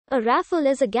A raffle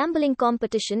is a gambling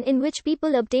competition in which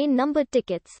people obtain numbered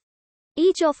tickets,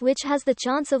 each of which has the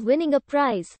chance of winning a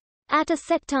prize. At a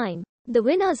set time, the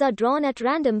winners are drawn at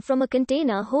random from a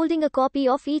container holding a copy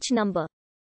of each number.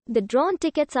 The drawn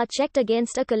tickets are checked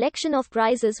against a collection of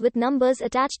prizes with numbers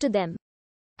attached to them,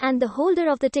 and the holder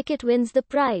of the ticket wins the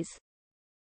prize.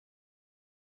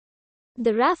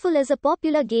 The raffle is a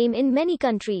popular game in many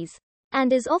countries,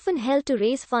 and is often held to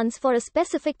raise funds for a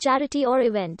specific charity or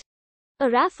event. A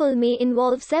raffle may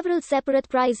involve several separate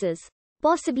prizes,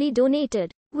 possibly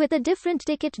donated, with a different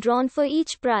ticket drawn for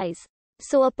each prize.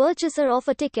 So a purchaser of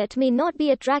a ticket may not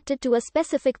be attracted to a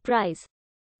specific prize,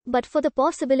 but for the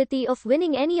possibility of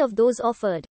winning any of those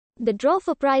offered. The draw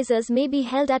for prizes may be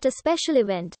held at a special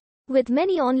event, with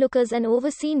many onlookers and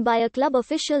overseen by a club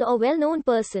official or well-known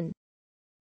person.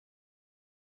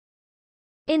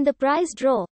 In the prize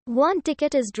draw, one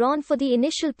ticket is drawn for the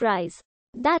initial prize.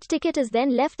 That ticket is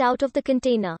then left out of the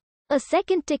container. A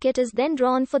second ticket is then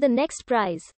drawn for the next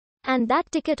prize, and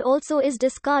that ticket also is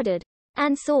discarded,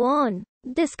 and so on.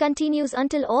 This continues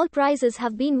until all prizes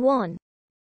have been won.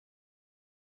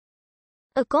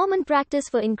 A common practice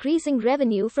for increasing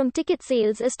revenue from ticket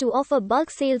sales is to offer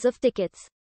bulk sales of tickets,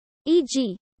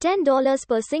 e.g., $10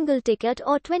 per single ticket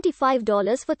or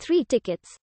 $25 for 3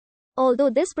 tickets. Although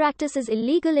this practice is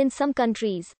illegal in some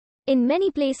countries, in many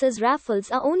places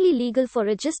raffles are only legal for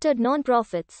registered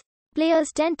non-profits.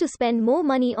 Players tend to spend more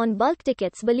money on bulk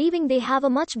tickets believing they have a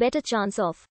much better chance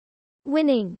of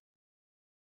winning.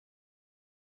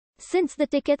 Since the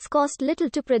tickets cost little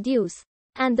to produce,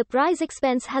 and the prize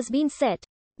expense has been set,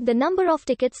 the number of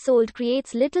tickets sold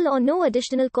creates little or no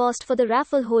additional cost for the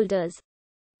raffle holders.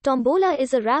 Tombola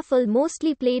is a raffle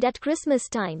mostly played at Christmas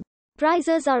time.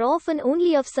 Prizes are often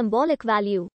only of symbolic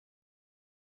value.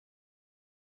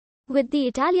 With the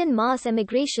Italian mass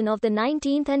emigration of the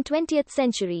 19th and 20th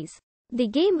centuries, the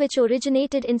game which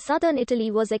originated in southern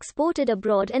Italy was exported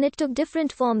abroad and it took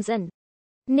different forms and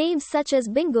names such as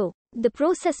bingo. The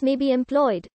process may be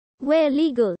employed, where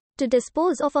legal, to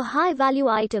dispose of a high-value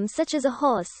item such as a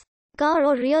horse, car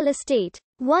or real estate.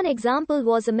 One example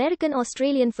was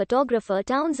American-Australian photographer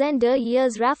Townsend de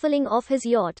Year's raffling off his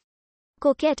yacht,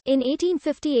 Coquette, in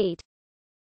 1858.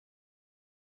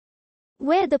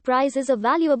 Where the prize is a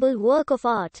valuable work of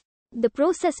art, the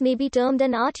process may be termed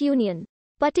an art union,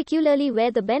 particularly where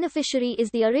the beneficiary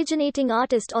is the originating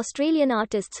artist. Australian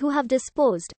artists who have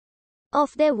disposed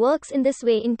of their works in this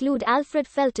way include Alfred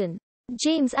Felton,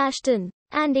 James Ashton,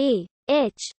 and A.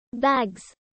 H. Baggs.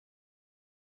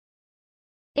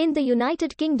 In the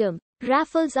United Kingdom,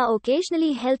 raffles are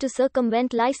occasionally held to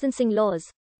circumvent licensing laws.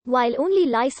 While only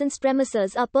licensed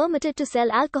premises are permitted to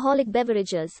sell alcoholic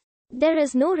beverages, there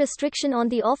is no restriction on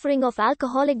the offering of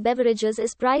alcoholic beverages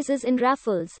as prizes in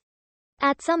raffles.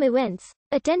 At some events,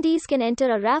 attendees can enter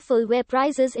a raffle where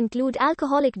prizes include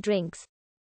alcoholic drinks.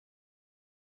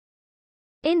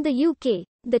 In the UK,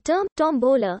 the term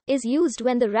tombola is used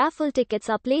when the raffle tickets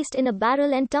are placed in a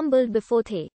barrel and tumbled before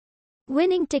the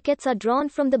winning tickets are drawn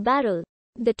from the barrel.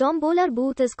 The tombola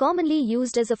booth is commonly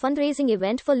used as a fundraising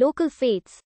event for local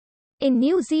faiths. In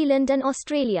New Zealand and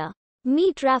Australia,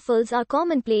 meat raffles are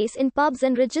commonplace in pubs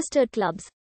and registered clubs.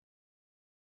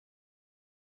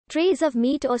 Trays of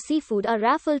meat or seafood are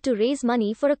raffled to raise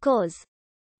money for a cause,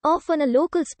 often a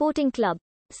local sporting club.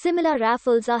 Similar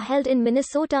raffles are held in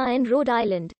Minnesota and Rhode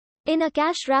Island. In a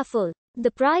cash raffle,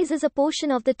 the prize is a portion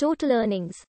of the total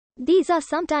earnings. These are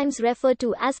sometimes referred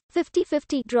to as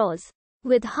 50-50 draws,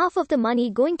 with half of the money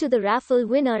going to the raffle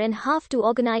winner and half to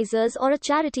organizers or a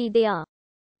charity they are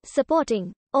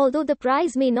supporting, although the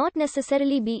prize may not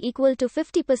necessarily be equal to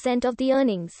 50% of the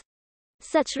earnings.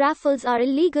 Such raffles are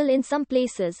illegal in some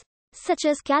places, such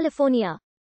as California.